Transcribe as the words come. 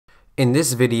In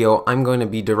this video, I'm going to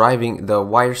be deriving the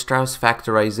Weierstrass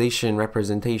factorization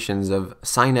representations of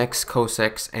sinx,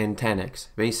 cosx, and tanx.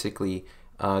 Basically,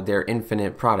 they're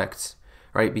infinite products,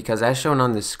 right? Because as shown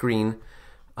on the screen,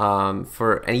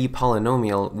 for any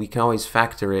polynomial, we can always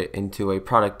factor it into a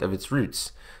product of its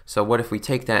roots. So what if we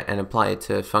take that and apply it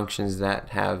to functions that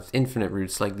have infinite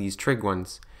roots, like these trig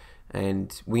ones?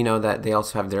 And we know that they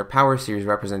also have their power series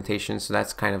representation, so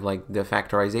that's kind of like the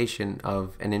factorization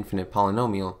of an infinite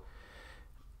polynomial.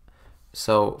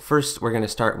 So first we're going to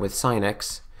start with sin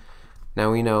x.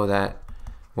 Now we know that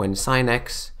when sin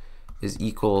x is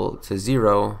equal to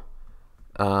 0,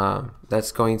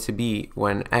 that's going to be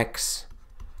when x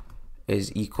is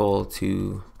equal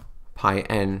to pi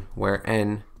n, where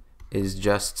n is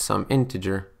just some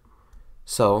integer.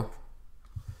 So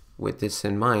with this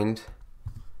in mind,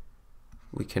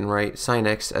 we can write sin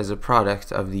x as a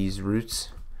product of these roots.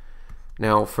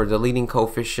 Now for the leading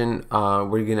coefficient,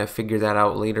 we're going to figure that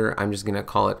out later. I'm just going to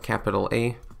call it capital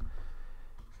A.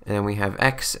 And then we have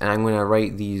x, and I'm going to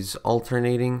write these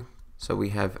alternating. So we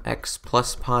have x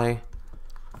plus pi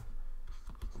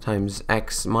times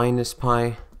x minus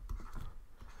pi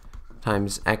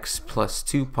times x plus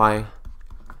 2 pi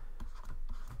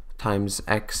times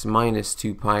x minus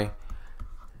 2 pi,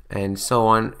 and so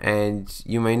on. And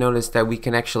you may notice that we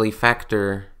can actually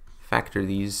factor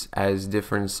these as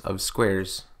difference of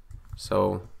squares.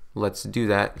 So let's do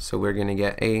that. So we're going to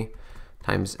get a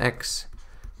times x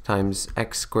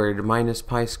squared minus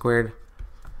pi squared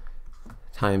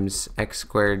times x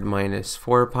squared minus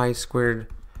 4 pi squared,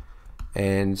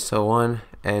 and so on.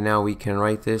 And now we can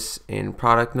write this in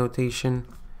product notation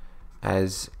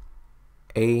as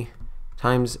a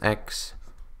times x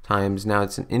times, now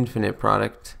it's an infinite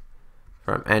product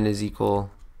from n is equal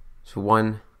to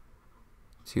 1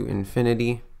 to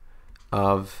infinity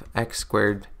of x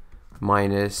squared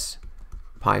minus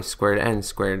pi squared n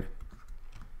squared,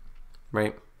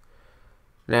 right?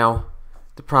 Now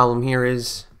the problem here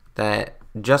is that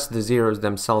just the zeros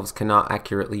themselves cannot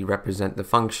accurately represent the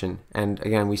function, and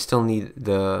again we still need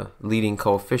the leading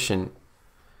coefficient.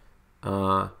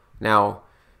 Now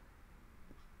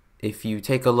if you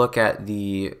take a look at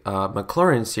the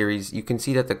Maclaurin series, you can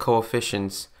see that the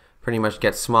coefficients pretty much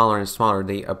get smaller and smaller.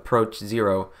 They approach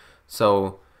 0.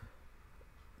 So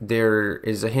there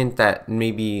is a hint that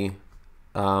maybe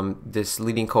this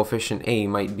leading coefficient a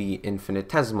might be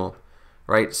infinitesimal,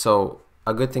 right? So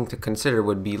a good thing to consider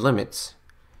would be limits.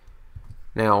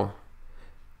 Now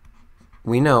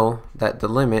we know that the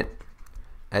limit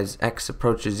as x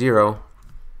approaches 0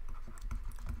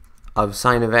 of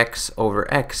sine of x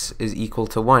over x is equal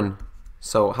to 1.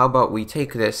 So how about we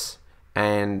take this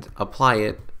and apply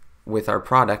it with our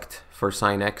product for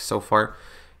sine x so far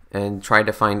and try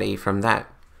to find a from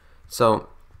that. So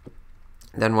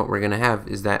then what we're going to have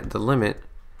is that the limit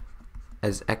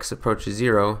as x approaches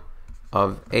 0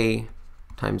 of a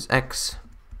times x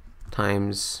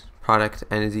times product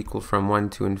n is equal from 1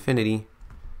 to infinity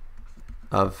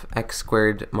of x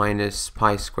squared minus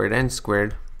pi squared n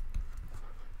squared,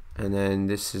 and then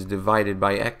this is divided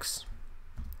by x.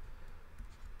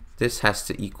 This has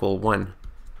to equal 1.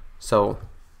 So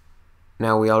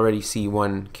now we already see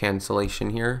one cancellation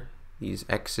here. These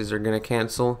x's are going to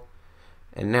cancel,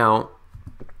 and now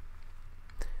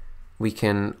we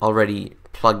can already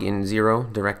plug in 0,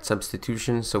 direct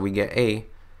substitution. So we get a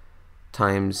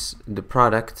times the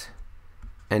product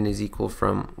n is equal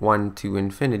from 1 to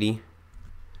infinity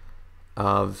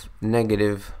of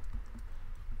negative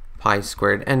pi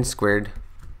squared n squared,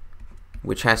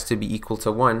 which has to be equal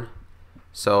to 1.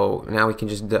 So now we can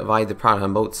just divide the product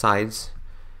on both sides,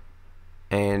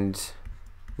 and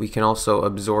we can also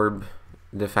absorb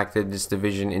the fact that this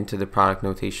division into the product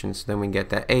notation. So then we get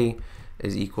that a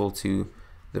is equal to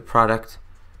the product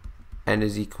n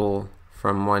is equal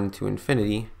from 1 to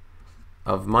infinity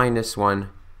of minus 1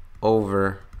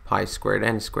 over pi squared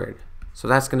n squared. So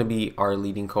that's going to be our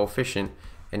leading coefficient,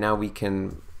 and now we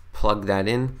can plug that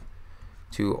in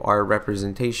to our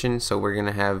representation. So we're going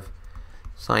to have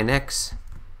sin x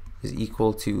is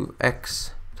equal to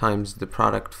x times the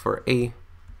product for a,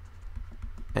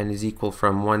 n is equal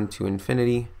from 1 to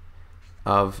infinity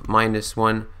of minus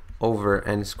 1 over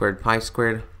n squared pi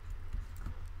squared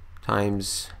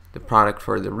times the product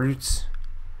for the roots,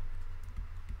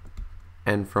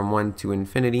 n from 1 to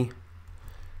infinity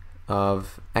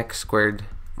of x squared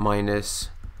minus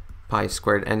pi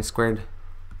squared n squared,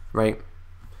 right?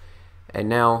 And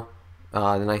now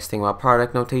the nice thing about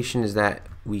product notation is that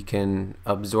we can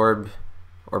absorb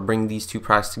or bring these two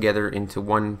products together into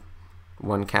one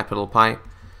capital pi.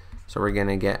 So we're going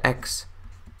to get x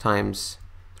times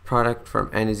the product from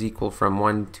n is equal from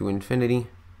 1 to infinity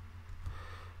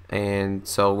And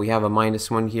so we have a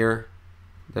 -1 here.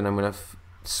 Then I'm going to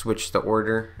switch the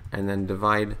order and then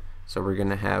divide. So we're going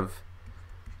to have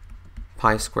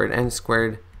pi squared n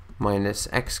squared minus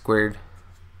x squared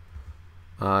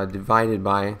divided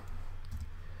by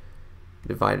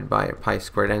pi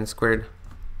squared n squared,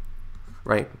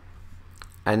 right?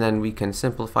 And then we can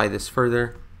simplify this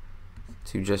further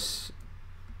to just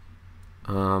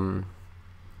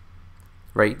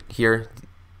right here,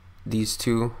 these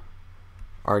two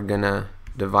are gonna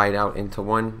divide out into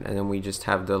 1, and then we just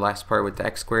have the last part with the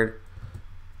x squared.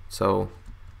 So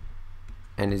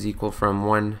n is equal from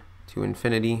 1 to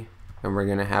infinity, and we're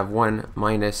gonna have 1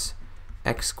 minus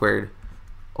x squared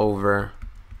over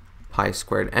pi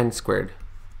squared n squared.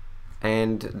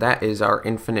 And that is our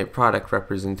infinite product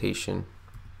representation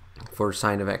for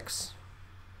sine of x.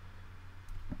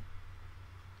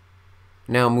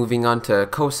 Now moving on to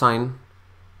cosine,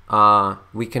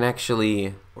 we can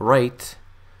actually write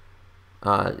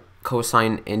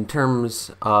cosine in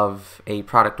terms of a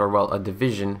product, or well, a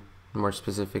division more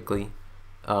specifically,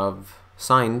 of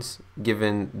sines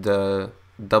given the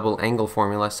double angle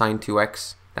formula sine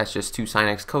 2x. That's just 2 sine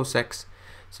x cosx.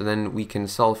 So then we can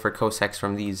solve for cosx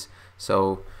from these.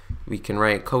 So we can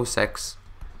write cosx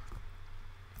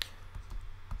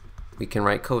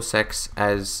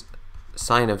as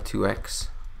sine of 2x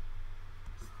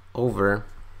over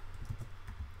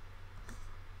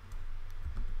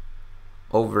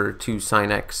 2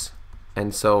 sine x.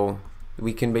 And so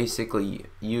we can basically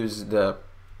use the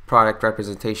product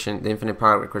representation, the infinite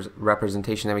product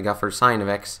representation that we got for sine of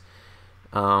x,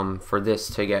 for this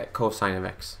to get cosine of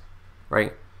x,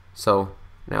 right? So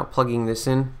now plugging this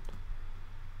in,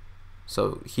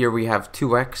 so here we have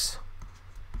 2x,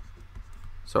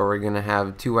 so we're going to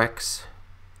have 2x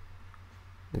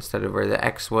instead of where the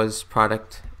x was,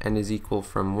 product n is equal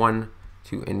from 1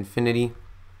 to infinity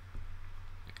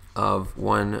of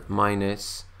 1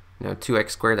 minus, now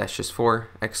 2x squared, that's just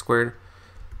 4x squared,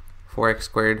 4x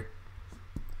squared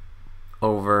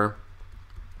over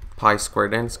pi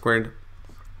squared n squared.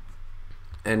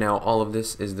 And now all of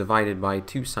this is divided by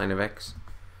 2 sine of x.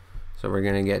 So we're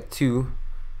going to get 2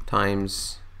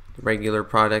 times the regular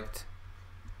product,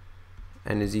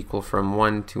 n is equal from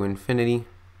 1 to infinity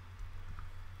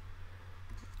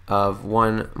of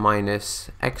 1 minus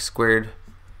x squared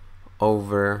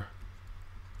over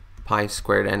pi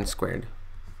squared n squared.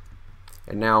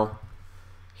 And now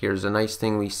here's a nice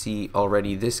thing, we see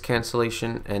already this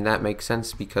cancellation, and that makes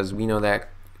sense because we know that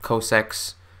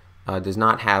cosx does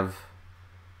not have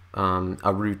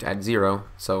a root at 0,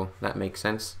 so that makes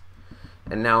sense.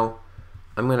 And now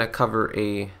I'm going to cover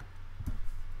a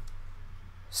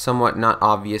somewhat not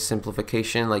obvious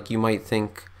simplification. Like, you might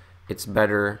think it's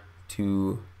better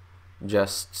to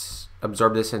just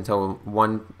absorb this into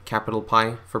 1 capital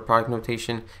pi for product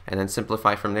notation and then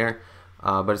simplify from there,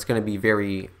 but it's going to be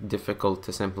very difficult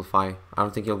to simplify. I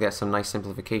don't think you'll get some nice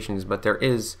simplifications, but there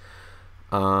is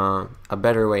a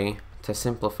better way to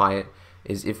simplify it,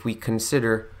 is if we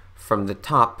consider from the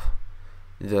top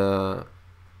the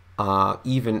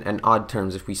even and odd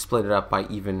terms, if we split it up by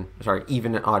even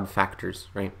and odd factors,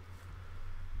 right?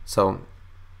 So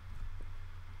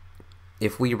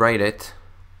if we write it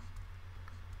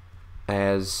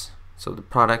as, so the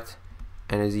product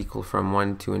n is equal from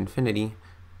 1 to infinity,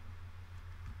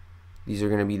 these are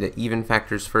going to be the even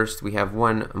factors first. We have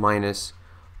 1 minus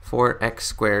 4x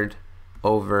squared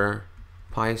over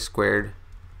pi squared,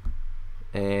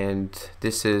 and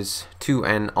this is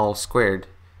 2n all squared,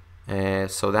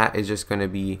 so that is just going to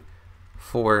be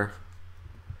 4n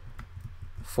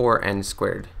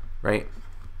squared, right?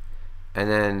 And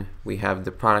then we have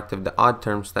the product of the odd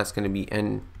terms, so that's going to be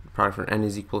n, product from n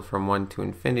is equal from 1 to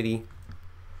infinity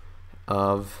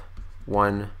of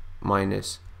 1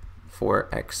 minus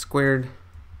 4x squared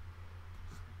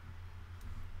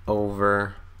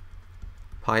over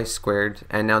pi squared.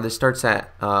 And now this starts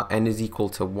at n is equal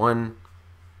to 1,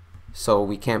 so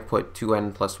we can't put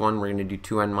 2n plus 1, we're going to do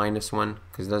 2n minus 1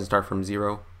 because it doesn't start from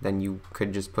 0. Then you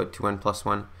could just put 2n plus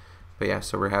 1, but yeah,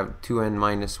 so we have 2n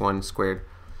minus 1 squared,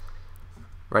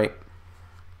 right?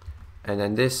 And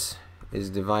then this is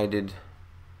divided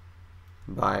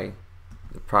by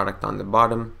the product on the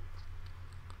bottom,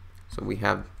 so we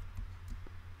have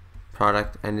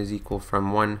product n is equal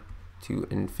from 1 to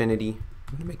infinity.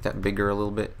 I'm going to make that bigger a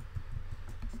little bit.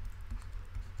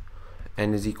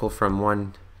 N is equal from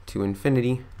 1 to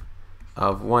infinity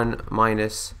of 1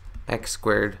 minus x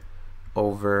squared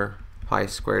over pi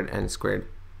squared n squared,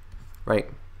 right?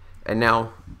 And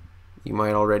now you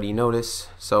might already notice,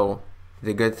 so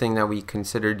the good thing that we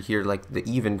considered here, like the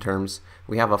even terms,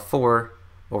 we have a 4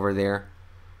 over there,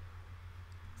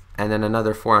 and then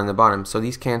another 4 on the bottom. So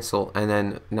these cancel, and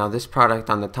then now this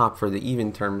product on the top for the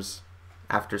even terms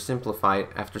after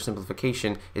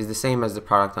simplification is the same as the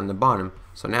product on the bottom.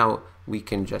 So now we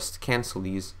can just cancel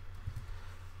these,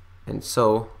 and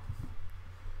so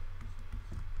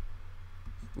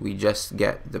we just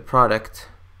get the product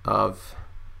of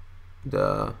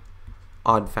the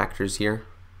odd factors here,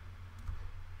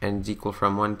 and is equal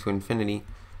from 1 to infinity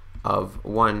of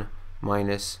 1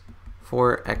 minus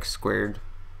 4x squared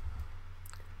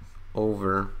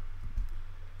over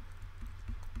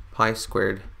pi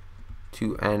squared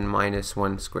 2n minus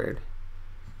 1 squared.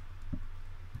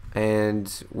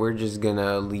 And we're just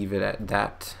gonna leave it at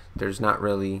that. There's not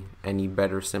really any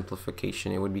better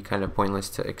simplification. It would be kind of pointless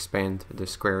to expand the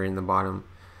square in the bottom.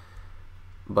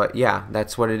 But yeah,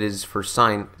 that's what it is for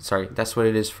that's what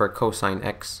it is for cosine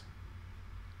x.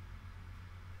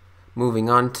 Moving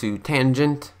on to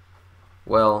tangent.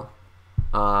 Well,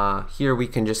 here we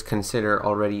can just consider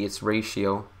already its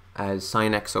ratio as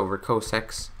sine x over cos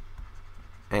x,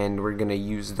 and we're gonna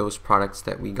use those products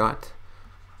that we got.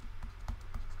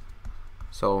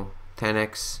 So tan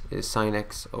x is sine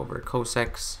x over cos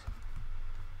x,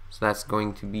 so that's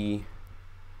going to be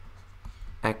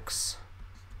x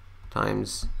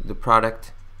times the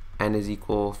product, n is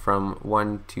equal from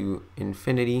 1 to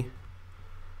infinity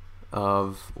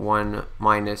of 1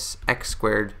 minus x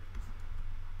squared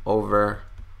over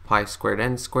pi squared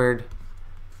n squared,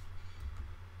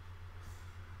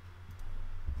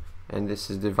 and this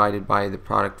is divided by the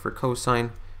product for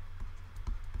cosine,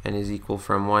 and is equal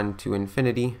from 1 to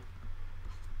infinity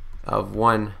of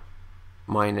 1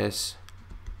 minus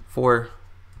 4,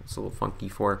 it's a little funky,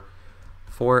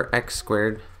 4x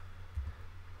squared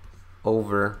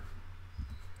over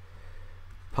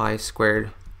pi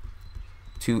squared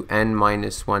 2n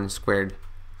minus 1 squared.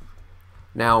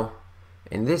 Now,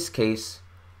 in this case,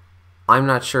 I'm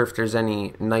not sure if there's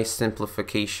any nice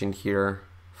simplification here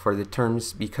for the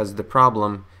terms, because the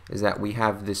problem is that we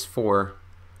have this 4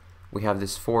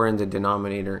 in the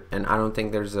denominator, and I don't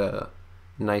think there's a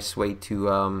nice way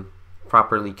to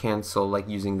properly cancel, like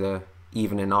using the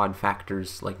even and odd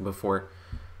factors like before.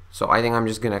 So I think I'm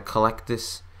just gonna collect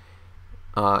this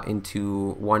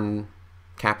into one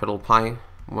capital pi,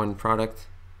 one product.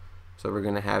 So we're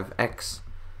gonna have x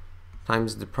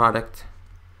times the product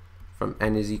from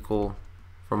n is equal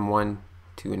from 1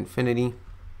 to infinity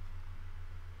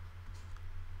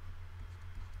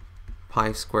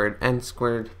pi squared n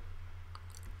squared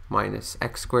minus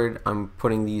x squared. I'm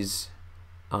putting these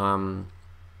over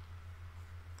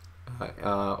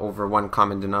one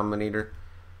common denominator,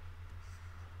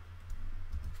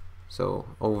 so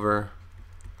over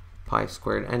pi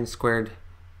squared n squared,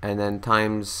 and then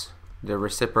times the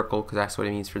reciprocal, because that's what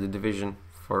it means for the division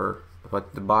for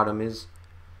what the bottom is.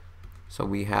 So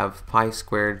we have pi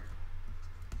squared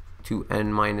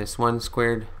 2n minus 1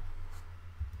 squared,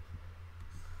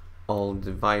 all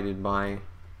divided by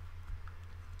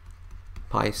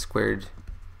pi squared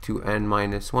 2n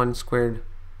minus 1 squared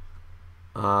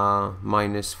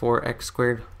minus 4x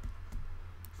squared,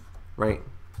 right?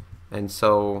 And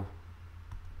so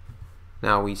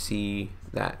now we see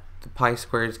that the pi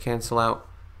squares cancel out,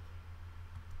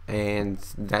 and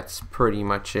that's pretty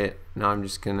much it. Now I'm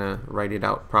just gonna write it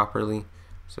out properly.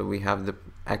 So we have the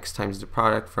x times the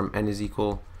product from n is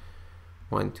equal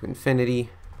 1 to infinity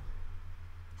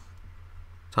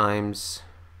times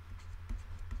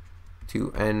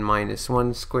 2n minus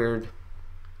 1 squared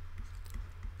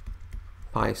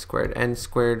pi squared n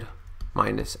squared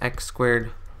minus x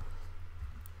squared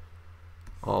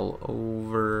all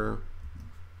over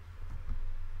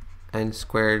n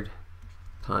squared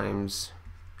times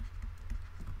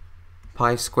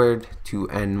pi squared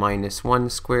 2n minus 1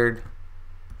 squared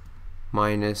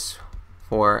minus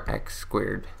 4x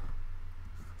squared.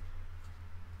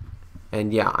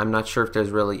 And yeah, I'm not sure if there's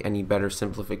really any better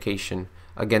simplification.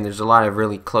 Again, there's a lot of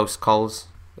really close calls.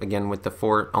 Again, with the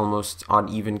 4 almost odd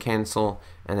even cancel,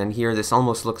 and then here this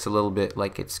almost looks a little bit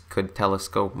like it could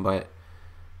telescope, but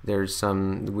there's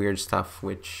some weird stuff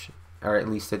which, or at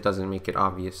least it doesn't make it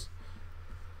obvious.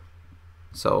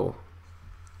 So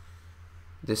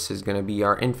this is going to be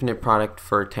our infinite product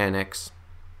for tan x.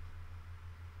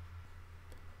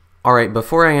 Alright,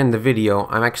 before I end the video,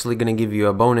 I'm actually going to give you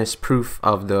a bonus proof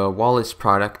of the Wallis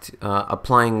product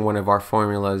applying one of our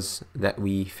formulas that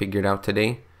we figured out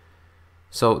today.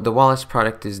 So the Wallis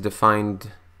product is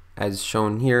defined as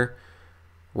shown here,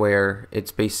 where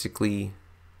it's basically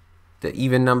the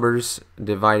even numbers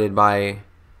divided by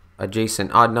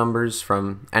adjacent odd numbers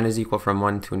from n is equal from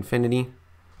 1 to infinity.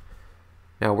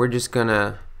 Now we're just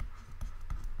gonna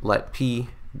let p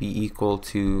be equal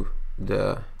to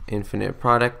the infinite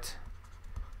product.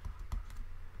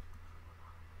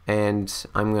 And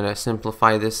I'm going to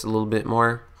simplify this a little bit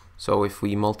more. So if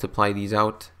we multiply these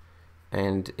out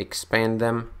and expand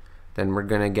them, then we're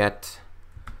going to get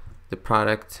the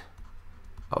product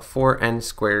of 4n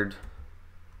squared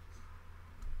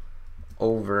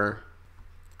over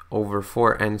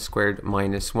 4n squared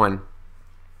minus 1.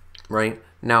 Right?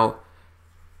 Now,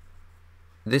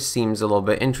 this seems a little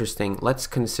bit interesting. Let's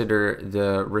consider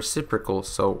the reciprocal.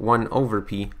 So 1 over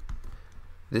p.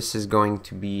 This is going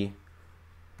to be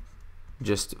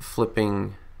just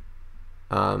flipping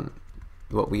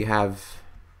what we have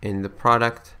in the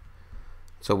product.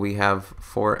 So we have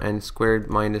 4n squared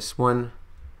minus 1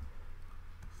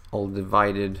 all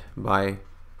divided by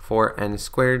 4n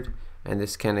squared, and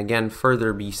this can again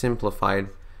further be simplified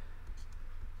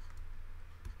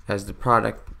as the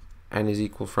product n is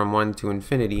equal from 1 to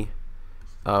infinity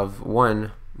of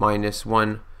 1 minus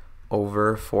 1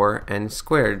 over 4n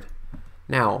squared.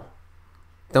 Now,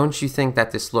 don't you think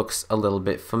that this looks a little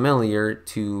bit familiar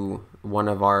to one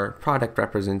of our product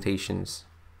representations?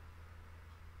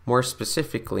 More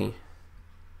specifically,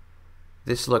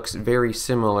 this looks very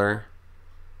similar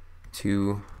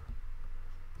to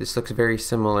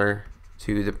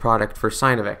the product for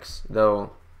sine of x,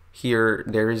 though here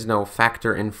there is no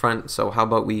factor in front. So how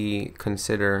about we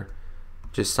consider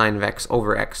just sine of x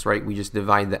over x, right? We just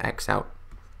divide the x out.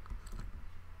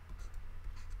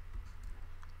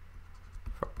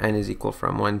 N is equal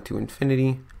from 1 to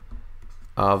infinity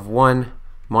of 1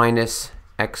 minus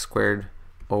x squared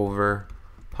over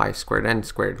pi squared n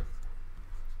squared.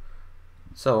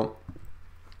 So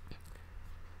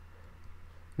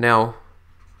now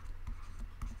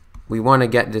we want to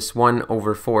get this 1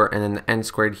 over 4 and then the n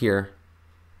squared here.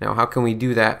 Now how can we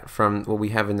do that from what we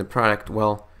have in the product?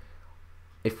 Well,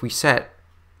 if we set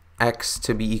x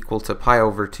to be equal to pi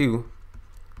over 2,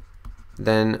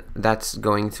 then that's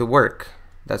going to work.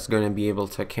 That's going to be able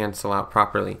to cancel out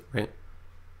properly, right?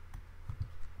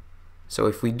 So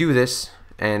if we do this,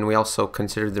 and we also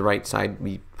consider the right side,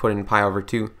 we put in pi over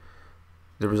 2,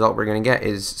 the result we're going to get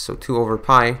is, so 2 over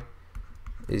pi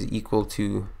is equal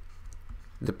to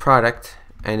the product,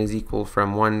 n is equal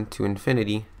from 1 to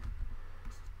infinity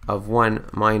of 1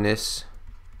 minus,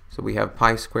 so we have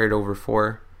pi squared over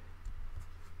 4,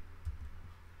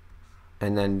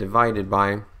 and then divided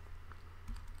by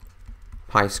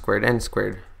pi squared n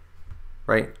squared,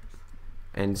 right?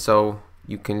 And so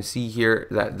you can see here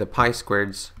that the pi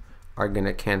squareds are going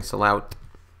to cancel out,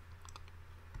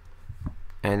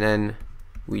 and then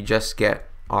we just get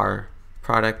our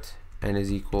product, n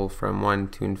is equal from 1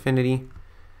 to infinity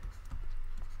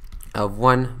of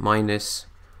 1 minus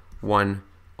 1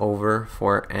 over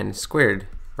 4n squared,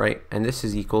 right? And this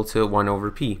is equal to 1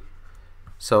 over p.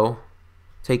 So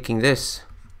taking this,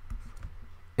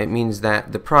 it means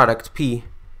that the product p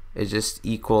is just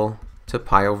equal to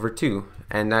pi over 2,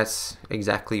 and that's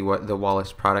exactly what the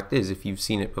Wallis product is if you've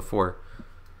seen it before.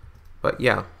 But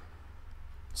yeah,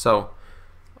 so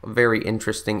a very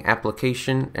interesting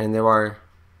application, and there are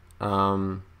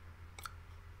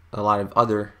a lot of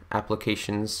other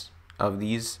applications of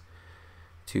these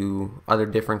to other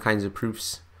different kinds of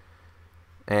proofs,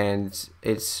 and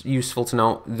it's useful to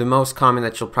know. The most common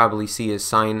that you'll probably see is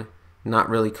sine, not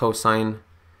really cosine,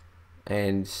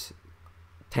 and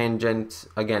tangent.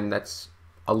 Again, that's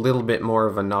a little bit more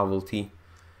of a novelty,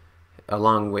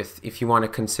 along with, if you want to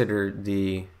consider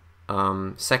the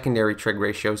secondary trig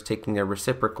ratios, taking their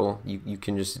reciprocal, you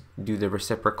can just do the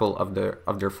reciprocal of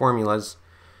their formulas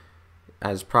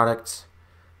as products,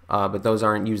 but those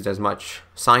aren't used as much.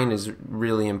 Sine is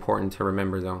really important to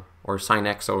remember though, or sine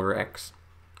x over x,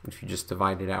 if you just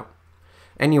divide it out.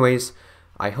 Anyways,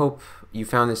 I hope you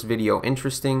found this video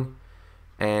interesting,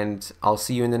 and I'll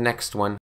see you in the next one.